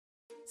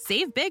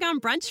Save big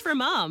on brunch for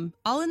mom,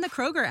 all in the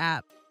Kroger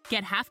app.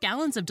 Get half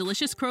gallons of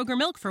delicious Kroger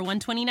milk for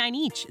 $1.29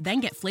 each. Then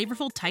get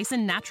flavorful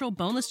Tyson natural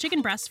boneless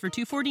chicken breasts for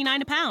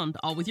 $2.49 a pound,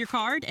 all with your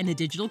card and a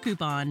digital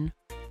coupon.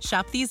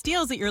 Shop these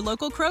deals at your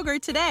local Kroger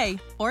today,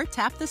 or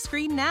tap the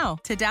screen now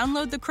to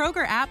download the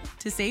Kroger app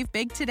to save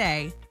big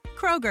today.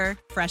 Kroger,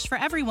 fresh for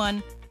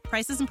everyone.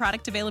 Prices and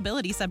product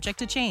availability subject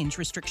to change.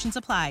 Restrictions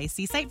apply.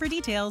 See site for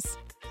details.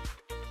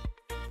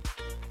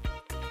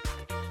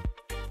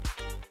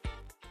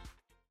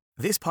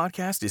 This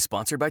podcast is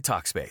sponsored by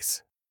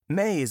Talkspace.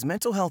 May is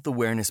Mental Health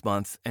Awareness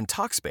Month, and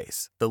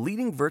Talkspace, the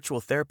leading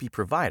virtual therapy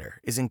provider,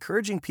 is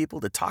encouraging people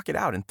to talk it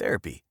out in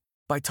therapy.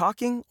 By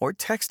talking or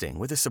texting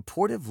with a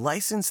supportive,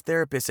 licensed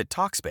therapist at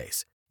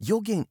Talkspace,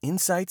 you'll gain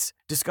insights,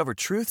 discover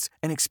truths,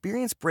 and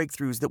experience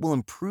breakthroughs that will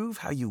improve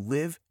how you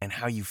live and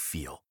how you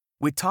feel.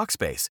 With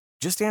Talkspace,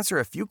 just answer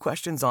a few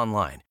questions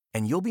online,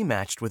 and you'll be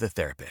matched with a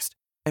therapist.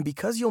 And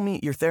because you'll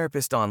meet your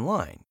therapist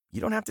online,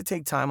 you don't have to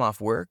take time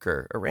off work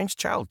or arrange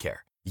childcare.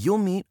 You'll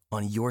meet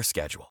on your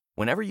schedule,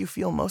 whenever you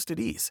feel most at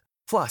ease.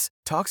 Plus,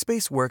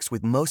 Talkspace works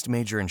with most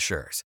major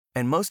insurers,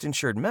 and most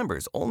insured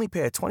members only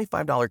pay a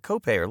 $25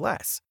 copay or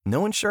less.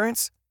 No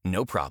insurance?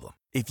 No problem.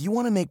 If you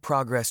want to make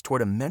progress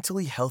toward a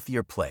mentally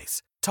healthier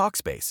place,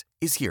 Talkspace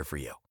is here for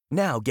you.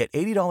 Now get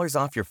 $80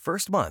 off your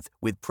first month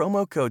with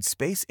promo code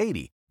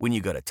SPACE80 when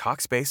you go to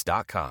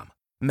Talkspace.com.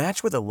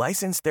 Match with a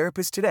licensed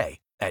therapist today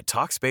at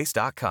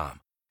Talkspace.com.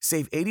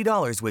 Save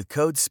 $80 with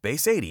code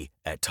SPACE80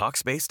 at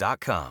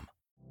Talkspace.com.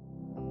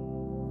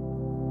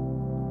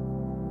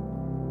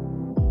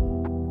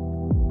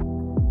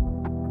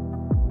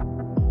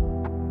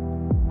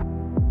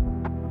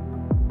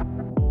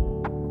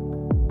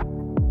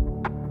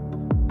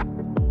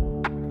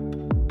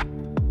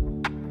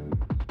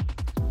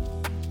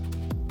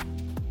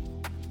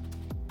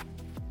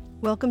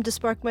 Welcome to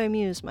Spark My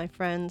Muse, my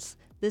friends.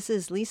 This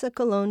is Lisa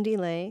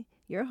Colon-Delay,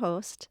 your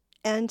host,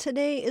 and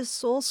today is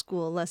Soul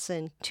School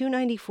Lesson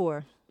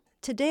 294.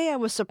 Today I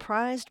was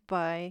surprised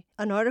by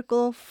an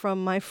article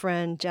from my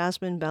friend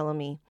Jasmine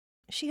Bellamy.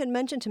 She had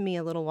mentioned to me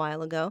a little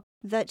while ago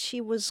that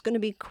she was going to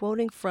be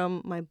quoting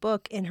from my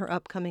book in her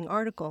upcoming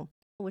article,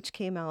 which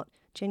came out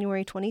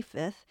January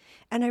 25th,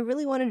 and I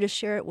really wanted to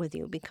share it with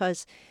you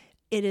because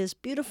it is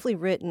beautifully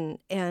written,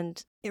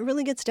 and it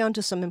really gets down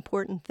to some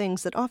important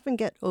things that often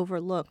get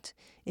overlooked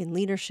in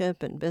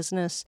leadership and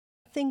business,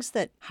 things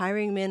that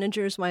hiring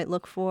managers might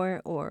look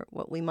for, or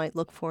what we might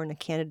look for in a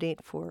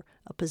candidate for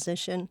a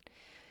position,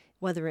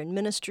 whether in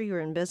ministry or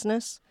in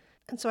business.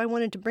 And so I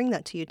wanted to bring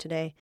that to you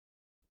today.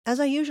 As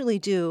I usually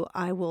do,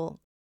 I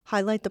will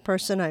highlight the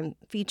person I'm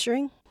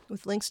featuring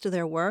with links to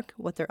their work,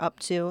 what they're up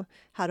to,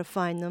 how to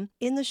find them,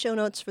 in the show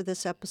notes for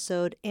this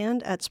episode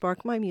and at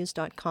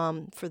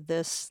sparkmymuse.com for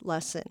this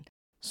lesson,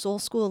 Soul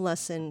School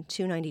Lesson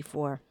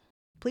 294.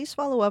 Please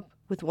follow up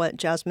with what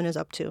Jasmine is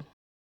up to.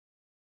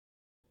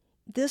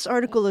 This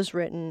article is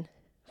written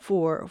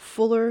for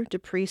Fuller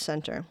Dupree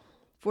Center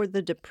for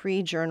the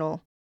Dupree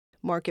Journal,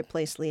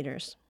 Marketplace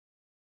Leaders.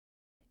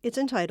 It's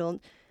entitled,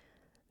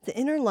 The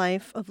Inner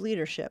Life of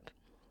Leadership.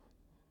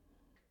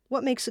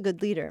 What makes a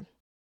good leader?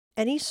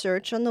 Any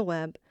search on the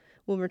web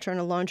will return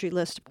a laundry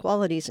list of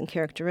qualities and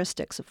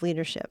characteristics of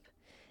leadership.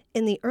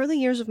 In the early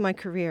years of my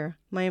career,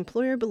 my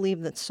employer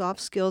believed that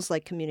soft skills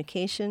like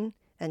communication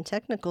and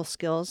technical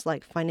skills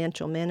like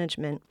financial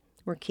management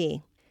were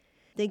key.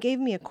 They gave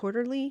me a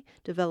quarterly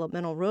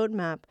developmental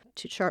roadmap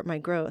to chart my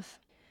growth.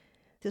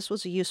 This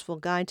was a useful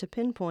guide to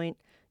pinpoint,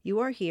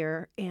 you are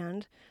here,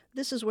 and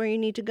this is where you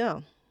need to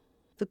go.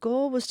 The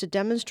goal was to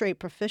demonstrate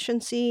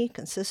proficiency,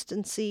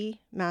 consistency,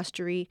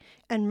 mastery,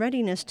 and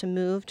readiness to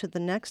move to the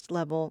next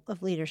level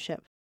of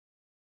leadership.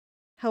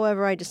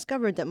 However, I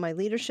discovered that my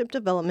leadership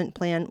development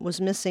plan was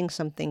missing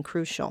something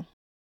crucial.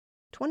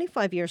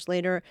 25 years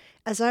later,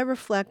 as I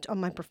reflect on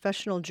my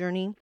professional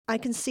journey, I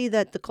can see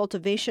that the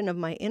cultivation of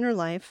my inner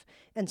life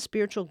and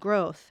spiritual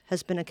growth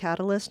has been a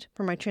catalyst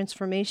for my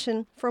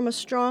transformation from a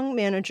strong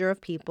manager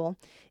of people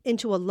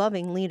into a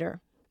loving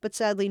leader. But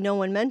sadly, no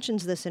one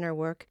mentions this inner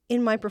work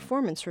in my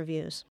performance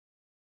reviews.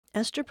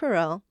 Esther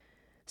Perel,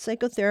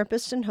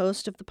 psychotherapist and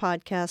host of the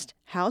podcast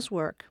How's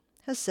Work,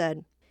 has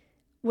said,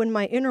 "When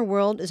my inner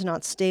world is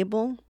not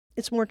stable,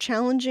 it's more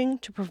challenging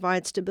to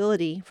provide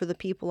stability for the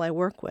people I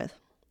work with."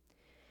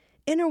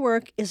 Inner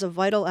work is a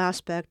vital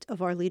aspect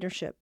of our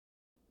leadership.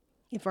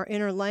 If our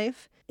inner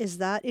life is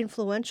that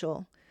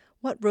influential,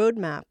 what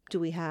roadmap do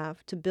we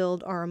have to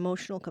build our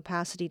emotional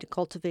capacity to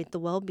cultivate the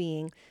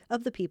well-being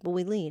of the people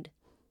we lead?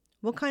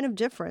 What kind of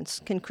difference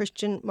can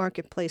Christian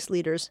marketplace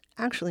leaders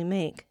actually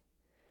make?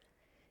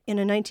 In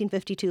a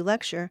 1952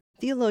 lecture,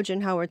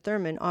 theologian Howard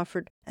Thurman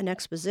offered an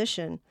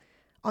exposition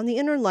on the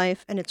inner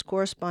life and its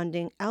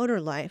corresponding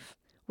outer life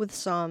with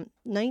Psalm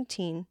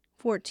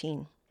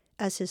 19:14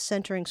 as his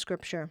centering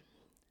scripture.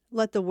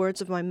 "Let the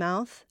words of my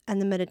mouth and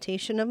the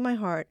meditation of my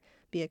heart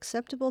be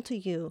acceptable to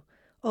you,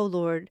 O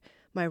Lord,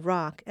 my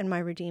rock and my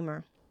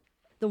redeemer."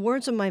 The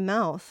words of my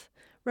mouth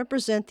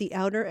represent the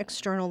outer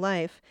external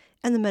life,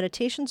 and the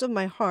meditations of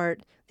my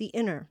heart, the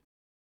inner.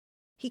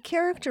 He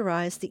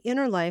characterized the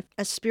inner life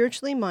as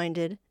spiritually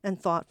minded and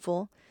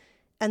thoughtful,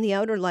 and the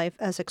outer life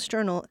as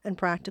external and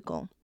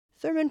practical.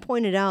 Thurman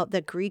pointed out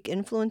that Greek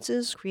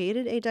influences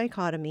created a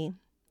dichotomy,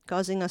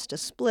 causing us to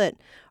split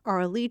our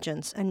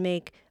allegiance and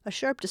make a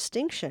sharp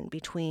distinction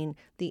between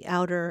the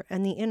outer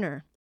and the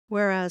inner,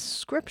 whereas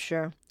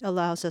Scripture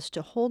allows us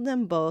to hold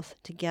them both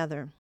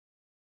together.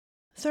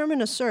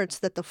 Thurman asserts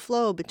that the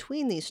flow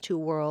between these two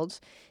worlds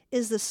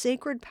is the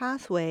sacred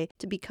pathway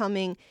to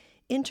becoming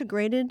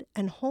integrated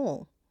and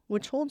whole,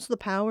 which holds the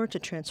power to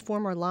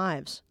transform our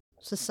lives,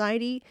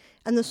 society,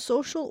 and the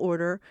social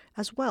order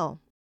as well.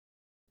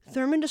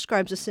 Thurman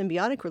describes a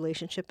symbiotic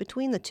relationship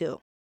between the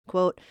two.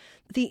 Quote,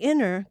 "The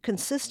inner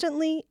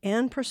consistently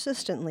and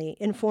persistently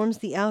informs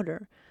the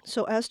outer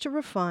so as to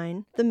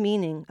refine the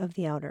meaning of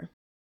the outer.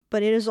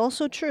 But it is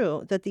also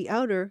true that the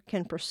outer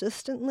can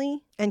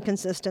persistently and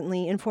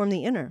consistently inform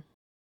the inner.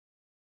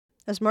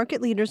 As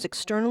market leaders,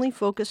 externally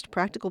focused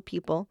practical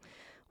people,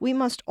 we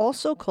must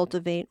also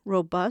cultivate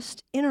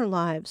robust inner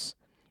lives,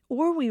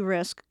 or we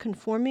risk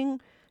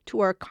conforming to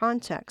our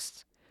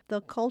contexts,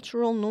 the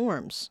cultural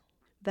norms,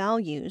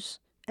 values,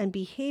 and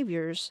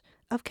behaviors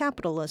of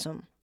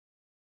capitalism.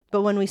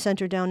 But when we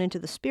center down into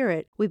the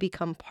spirit, we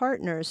become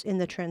partners in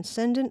the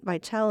transcendent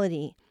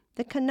vitality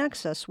that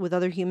connects us with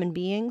other human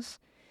beings,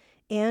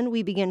 and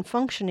we begin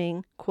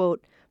functioning,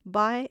 quote,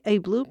 by a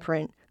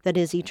blueprint that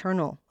is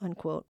eternal,"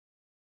 unquote.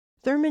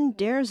 Thurman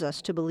dares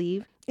us to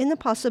believe in the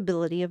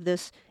possibility of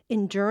this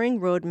enduring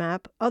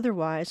roadmap,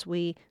 otherwise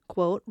we,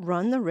 quote,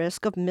 run the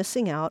risk of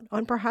missing out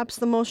on perhaps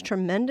the most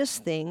tremendous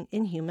thing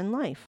in human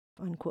life,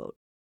 unquote.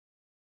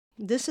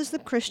 This is the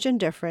Christian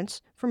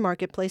difference for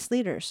marketplace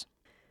leaders.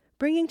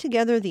 Bringing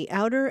together the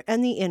outer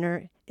and the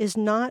inner is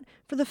not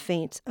for the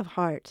faint of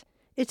heart.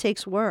 It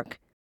takes work.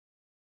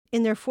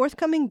 In their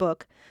forthcoming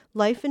book,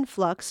 Life in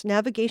Flux,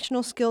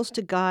 Navigational Skills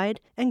to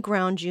Guide and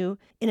Ground You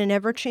in an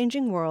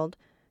Ever-Changing World,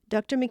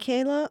 Dr.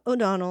 Michaela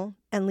O'Donnell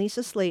and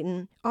Lisa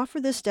Slayton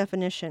offer this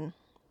definition.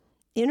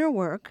 Inner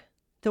work,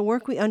 the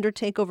work we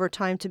undertake over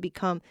time to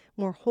become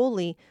more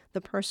wholly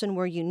the person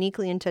we're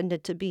uniquely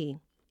intended to be.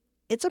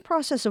 It's a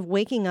process of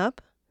waking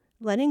up,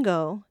 letting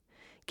go,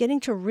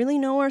 getting to really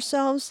know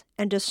ourselves,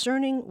 and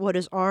discerning what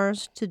is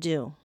ours to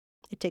do.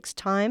 It takes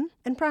time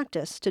and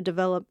practice to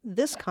develop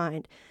this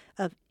kind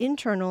of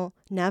internal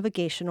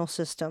navigational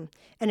system,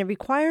 and it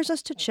requires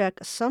us to check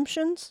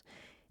assumptions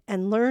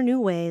and learn new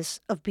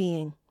ways of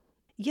being.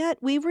 Yet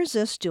we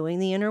resist doing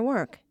the inner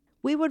work.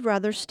 We would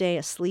rather stay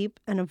asleep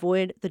and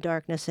avoid the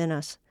darkness in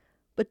us.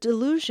 But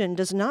delusion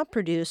does not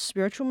produce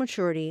spiritual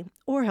maturity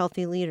or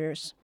healthy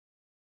leaders.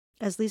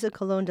 As Lisa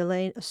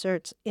Colon-Delay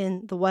asserts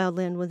in The Wild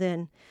Land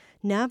Within,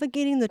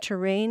 navigating the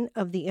terrain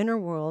of the inner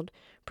world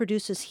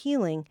produces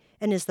healing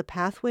and is the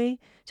pathway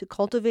to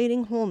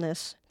cultivating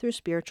wholeness through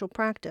spiritual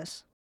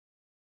practice.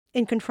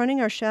 In confronting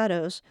our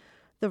shadows,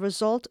 the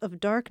result of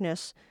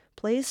darkness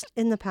placed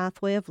in the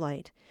pathway of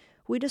light,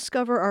 we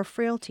discover our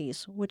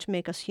frailties, which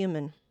make us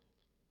human.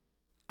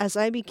 As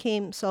I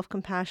became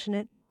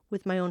self-compassionate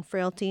with my own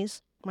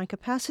frailties, my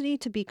capacity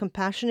to be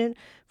compassionate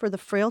for the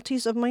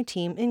frailties of my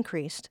team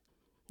increased.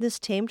 This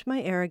tamed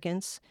my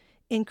arrogance,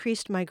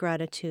 increased my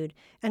gratitude,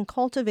 and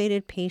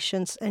cultivated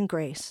patience and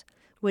grace,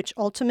 which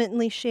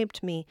ultimately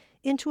shaped me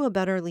into a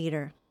better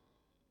leader.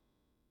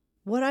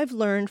 What I've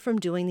learned from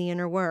doing the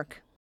inner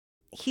work.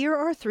 Here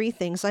are 3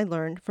 things I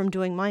learned from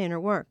doing my inner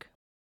work.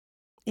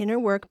 Inner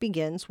work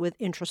begins with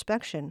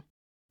introspection.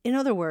 In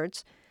other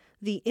words,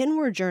 the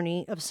inward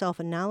journey of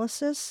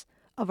self-analysis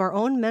of our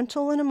own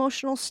mental and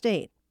emotional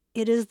state.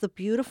 It is the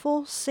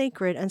beautiful,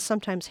 sacred, and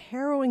sometimes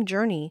harrowing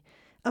journey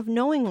of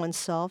knowing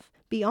oneself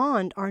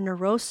beyond our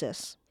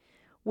neurosis,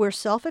 where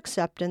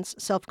self-acceptance,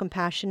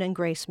 self-compassion, and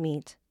grace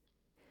meet.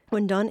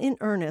 When done in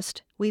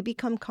earnest, we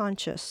become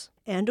conscious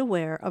and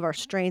aware of our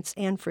strengths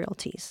and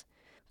frailties,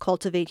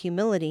 cultivate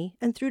humility,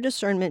 and through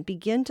discernment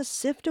begin to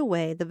sift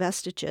away the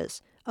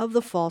vestiges of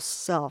the false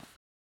self.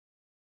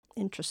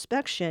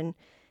 Introspection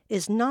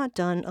is not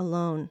done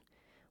alone.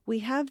 We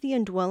have the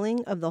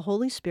indwelling of the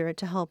Holy Spirit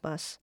to help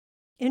us.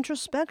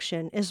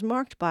 Introspection is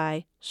marked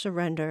by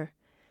surrender,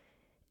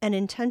 an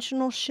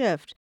intentional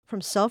shift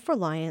from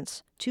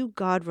self-reliance to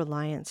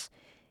God-reliance,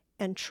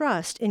 and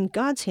trust in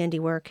God's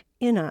handiwork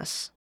in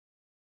us.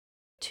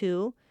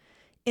 2,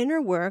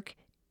 inner work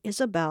is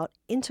about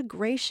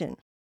integration.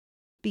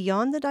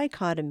 Beyond the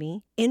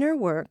dichotomy, inner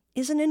work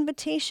is an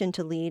invitation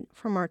to lead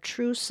from our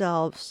true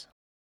selves.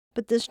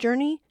 But this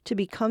journey to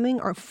becoming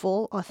our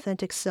full,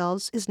 authentic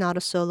selves is not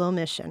a solo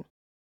mission.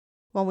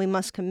 While we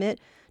must commit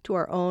to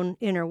our own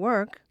inner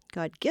work,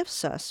 God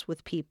gifts us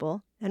with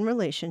people and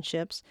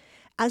relationships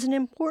as an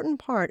important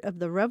part of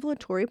the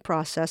revelatory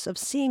process of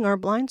seeing our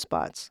blind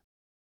spots.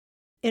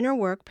 Inner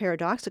work,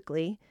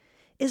 paradoxically,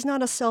 is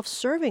not a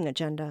self-serving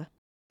agenda.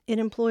 It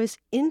employs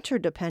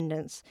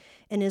interdependence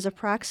and is a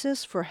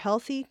praxis for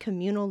healthy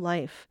communal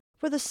life,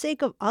 for the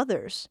sake of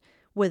others,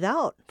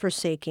 without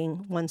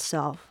forsaking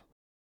oneself.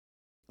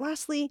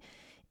 Lastly,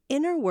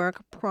 inner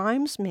work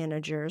primes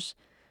managers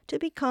to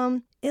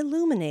become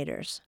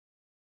illuminators.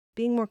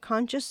 being more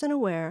conscious and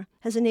aware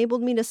has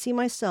enabled me to see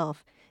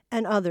myself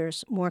and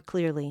others more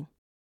clearly.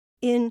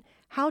 In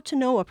How to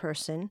Know a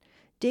Person,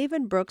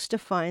 David Brooks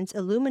defines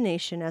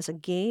illumination as a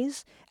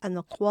gaze and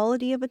the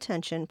quality of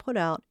attention put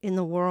out in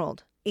the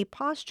world, a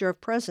posture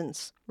of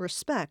presence,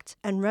 respect,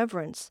 and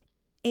reverence,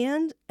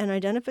 and an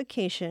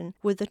identification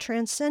with the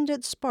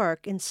transcendent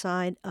spark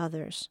inside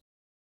others.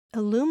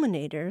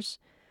 Illuminators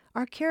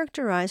are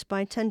characterized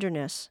by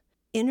tenderness,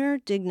 inner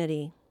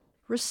dignity,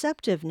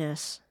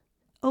 receptiveness,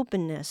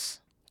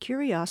 openness,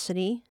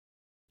 curiosity,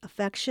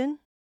 affection,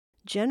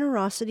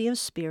 generosity of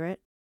spirit,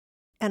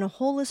 and a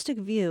holistic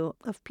view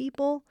of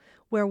people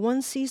where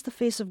one sees the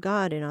face of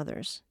God in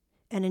others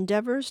and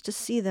endeavors to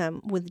see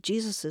them with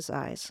Jesus'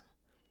 eyes.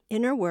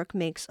 Inner work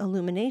makes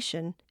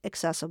illumination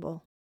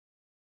accessible.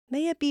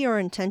 May it be our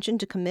intention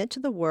to commit to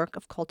the work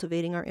of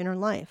cultivating our inner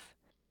life.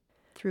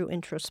 Through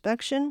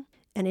introspection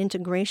and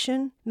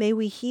integration, may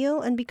we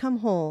heal and become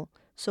whole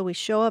so we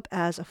show up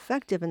as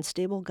effective and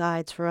stable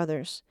guides for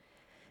others.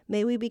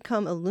 May we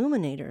become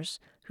illuminators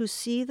who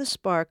see the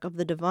spark of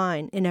the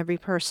divine in every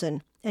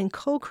person and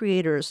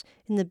co-creators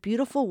in the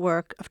beautiful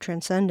work of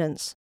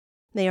transcendence.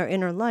 May our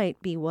inner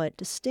light be what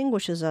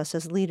distinguishes us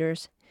as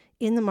leaders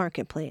in the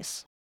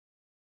marketplace.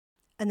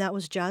 And that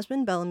was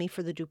Jasmine Bellamy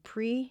for the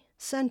Dupree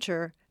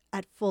Center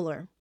at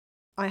Fuller.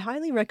 I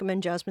highly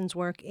recommend Jasmine's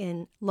work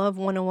in Love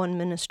 101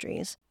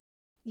 Ministries.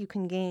 You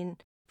can gain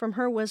from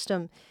her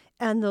wisdom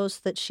and those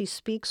that she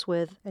speaks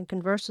with and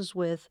converses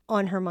with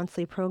on her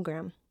monthly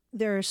program.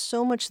 There is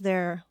so much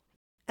there.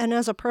 And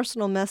as a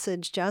personal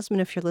message, Jasmine,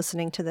 if you're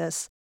listening to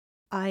this,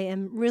 I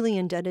am really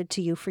indebted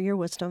to you for your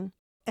wisdom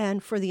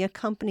and for the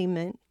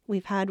accompaniment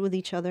we've had with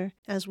each other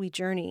as we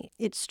journey.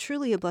 It's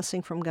truly a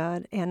blessing from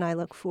God, and I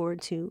look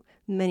forward to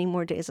many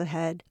more days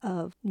ahead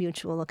of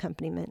mutual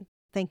accompaniment.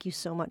 Thank you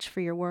so much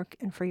for your work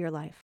and for your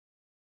life.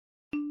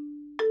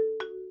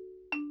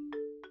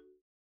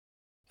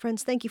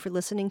 Friends, thank you for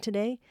listening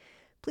today.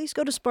 Please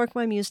go to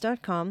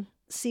sparkmymuse.com,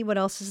 see what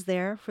else is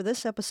there for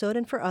this episode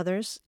and for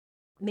others.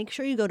 Make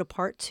sure you go to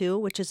part 2,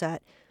 which is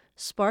at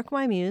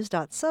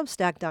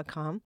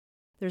sparkmymuse.substack.com.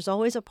 There's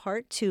always a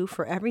part 2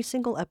 for every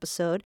single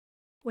episode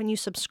when you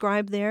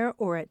subscribe there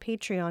or at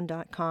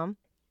patreon.com.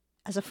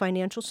 As a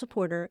financial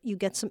supporter, you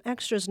get some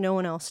extras no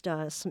one else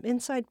does, some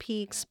inside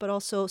peeks, but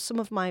also some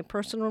of my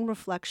personal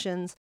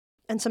reflections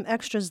and some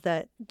extras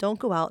that don't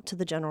go out to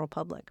the general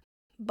public.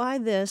 By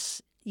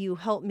this, you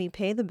help me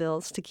pay the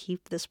bills to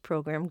keep this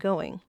program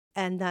going,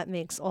 and that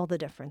makes all the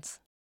difference.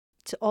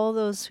 To all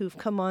those who've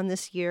come on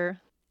this year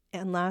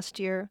and last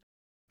year,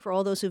 for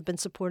all those who've been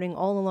supporting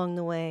all along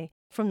the way,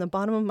 from the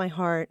bottom of my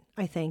heart,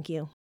 I thank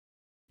you.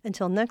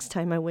 Until next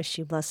time, I wish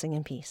you blessing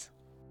and peace.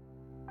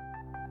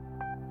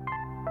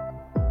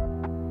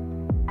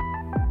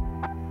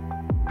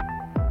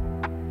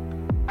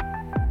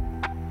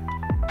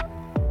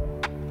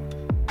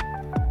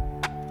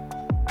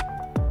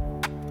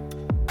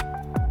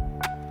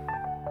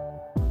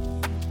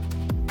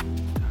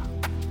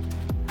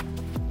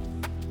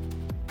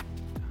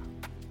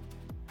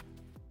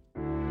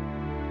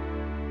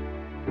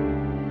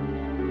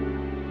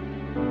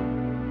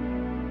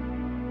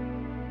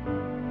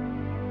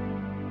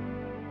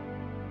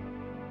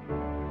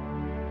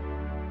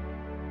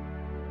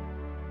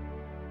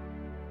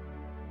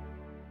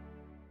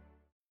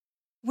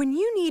 When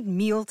you need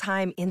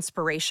mealtime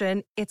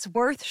inspiration, it's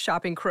worth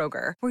shopping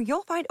Kroger, where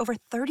you'll find over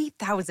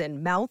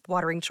 30,000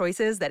 mouth-watering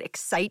choices that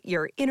excite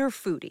your inner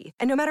foodie.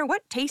 And no matter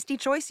what tasty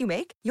choice you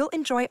make, you'll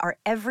enjoy our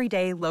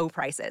everyday low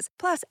prices,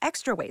 plus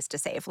extra ways to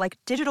save, like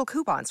digital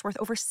coupons worth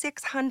over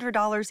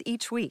 $600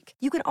 each week.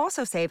 You can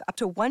also save up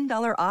to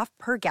 $1 off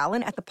per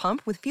gallon at the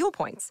pump with fuel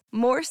points.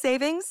 More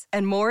savings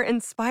and more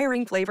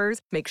inspiring flavors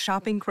make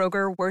shopping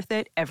Kroger worth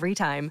it every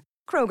time.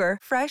 Kroger,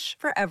 fresh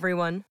for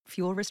everyone.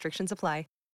 Fuel restrictions apply.